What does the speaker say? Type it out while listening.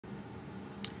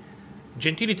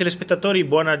Gentili telespettatori,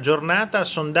 buona giornata.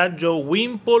 Sondaggio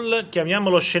Winpoll,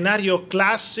 chiamiamolo scenario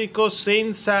classico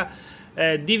senza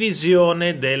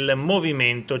divisione del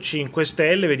Movimento 5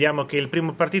 Stelle. Vediamo che il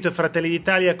primo partito è Fratelli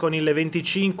d'Italia con il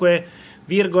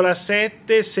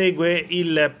 25,7, segue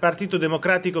il Partito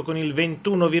Democratico con il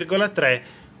 21,3,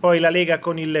 poi la Lega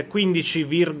con il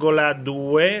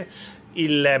 15,2,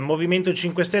 il Movimento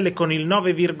 5 Stelle con il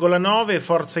 9,9,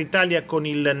 Forza Italia con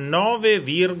il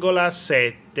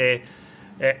 9,7,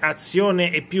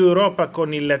 Azione e più Europa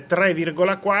con il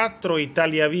 3,4,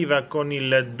 Italia Viva con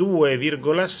il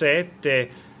 2,7,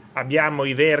 abbiamo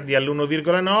i Verdi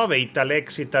all'1,9,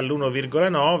 Italexit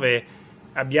all'1,9,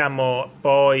 abbiamo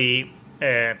poi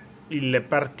i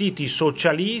partiti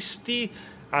socialisti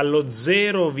allo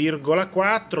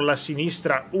 0,4, la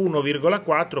sinistra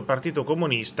 1,4, Partito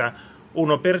Comunista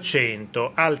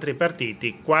 1%, altri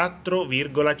partiti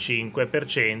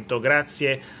 4,5%.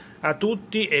 Grazie a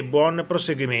tutti e buon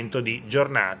proseguimento di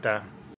giornata.